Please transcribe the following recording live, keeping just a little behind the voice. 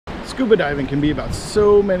Scuba diving can be about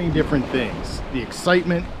so many different things. The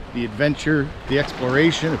excitement, the adventure, the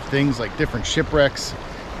exploration of things like different shipwrecks.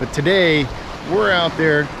 But today, we're out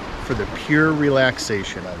there for the pure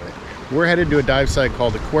relaxation of it. We're headed to a dive site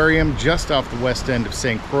called Aquarium, just off the west end of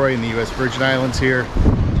St. Croix in the US Virgin Islands here.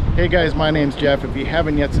 Hey guys, my name's Jeff. If you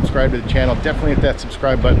haven't yet subscribed to the channel, definitely hit that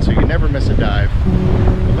subscribe button so you never miss a dive.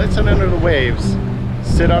 But let's head under the waves,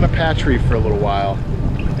 sit on a patch reef for a little while,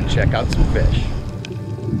 and check out some fish.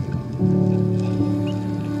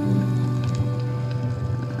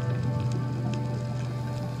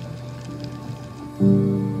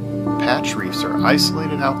 Patch reefs are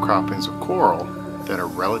isolated outcroppings of coral that are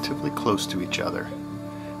relatively close to each other,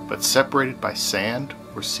 but separated by sand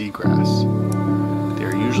or seagrass. They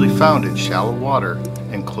are usually found in shallow water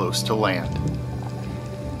and close to land.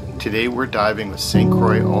 Today we're diving with St.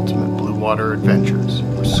 Croix Ultimate Bluewater Adventures,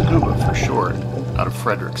 or Scuba for short, out of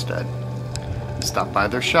Frederiksted. Stop by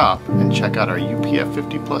their shop and check out our UPF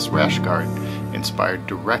 50 Plus rash guard inspired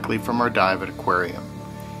directly from our dive at Aquarium.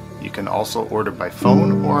 You can also order by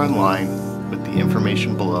phone or online with the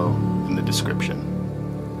information below in the description.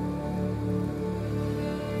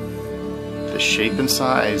 The shape and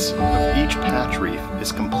size of each patch reef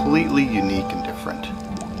is completely unique and different.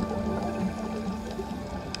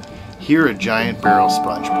 Here a giant barrel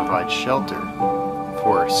sponge provides shelter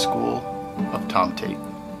for a school of tomtate.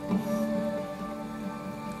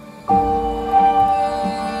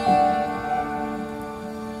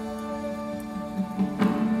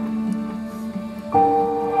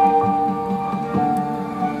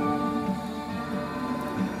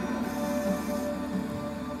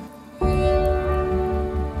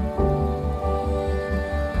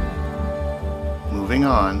 Moving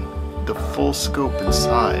on, the full scope and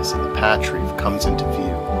size of the patch reef comes into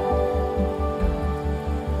view.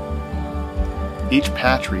 Each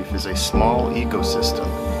patch reef is a small ecosystem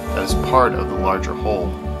that is part of the larger whole,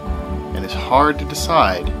 and it's hard to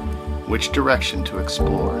decide which direction to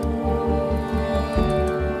explore.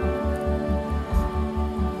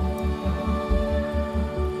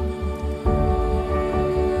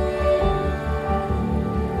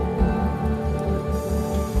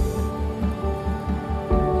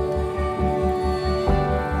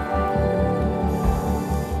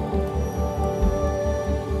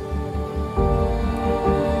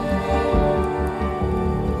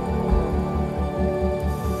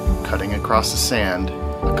 Cutting across the sand,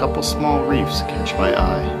 a couple small reefs catch my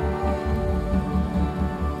eye.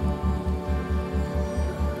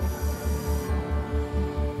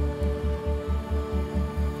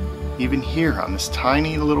 Even here on this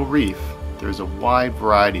tiny little reef, there's a wide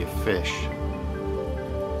variety of fish,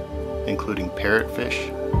 including parrotfish,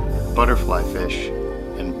 butterfly fish,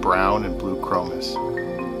 and brown and blue chromis.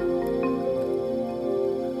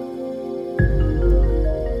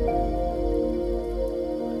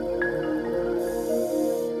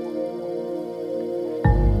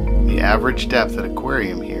 The average depth at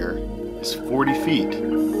Aquarium here is 40 feet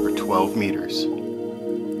or 12 meters.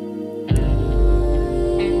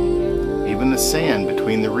 Even the sand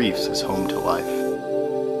between the reefs is home to life.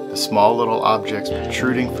 The small little objects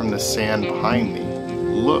protruding from the sand behind me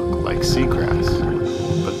look like seagrass,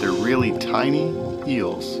 but they're really tiny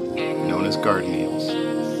eels known as garden eels.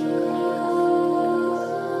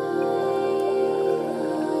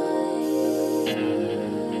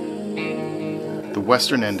 The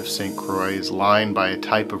western end of St. Croix is lined by a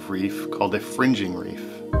type of reef called a fringing reef.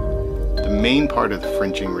 The main part of the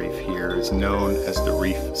fringing reef here is known as the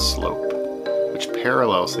reef slope, which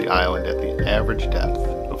parallels the island at the average depth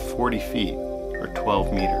of 40 feet or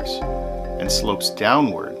 12 meters and slopes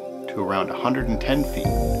downward to around 110 feet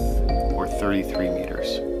or 33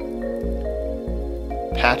 meters.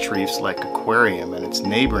 Patch reefs like Aquarium and its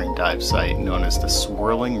neighboring dive site known as the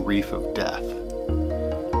Swirling Reef of Death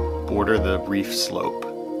border the reef slope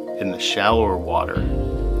in the shallower water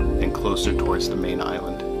and closer towards the main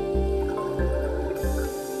island.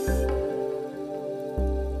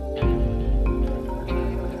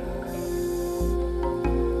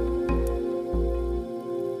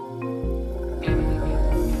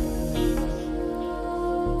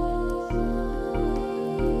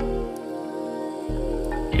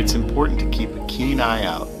 It's important to keep a keen eye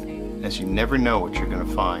out, as you never know what you're going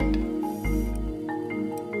to find.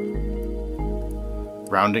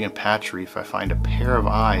 Rounding a patch reef, I find a pair of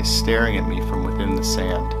eyes staring at me from within the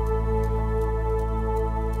sand.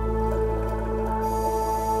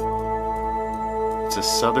 It's a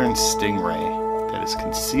southern stingray that has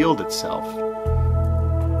concealed itself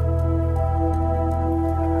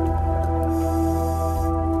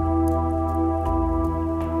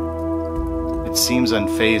seems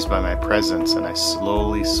unfazed by my presence, and I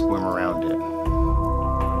slowly swim around it.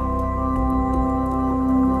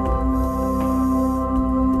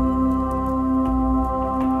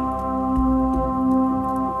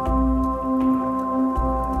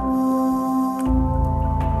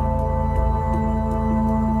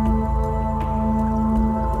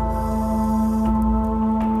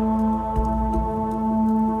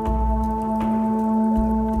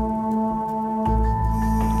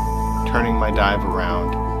 Turning my dive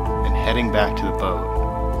around and heading back to the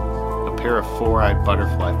boat, a pair of four-eyed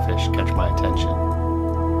butterfly fish catch my attention.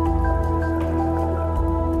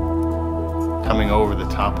 Coming over the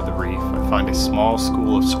top of the reef, I find a small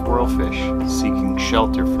school of squirrelfish seeking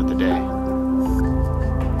shelter for the day.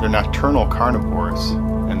 They're nocturnal carnivores,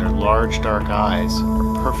 and their large dark eyes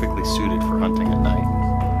are perfectly suited for hunting at night.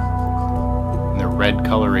 And their red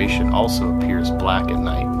coloration also appears black at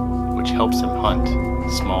night, which helps them hunt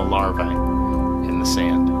small larvae in the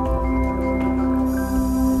sand.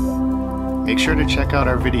 Make sure to check out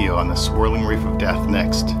our video on the Swirling Reef of Death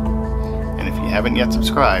next. And if you haven't yet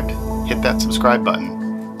subscribed, hit that subscribe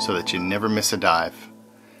button so that you never miss a dive.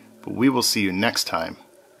 But we will see you next time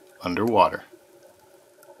underwater.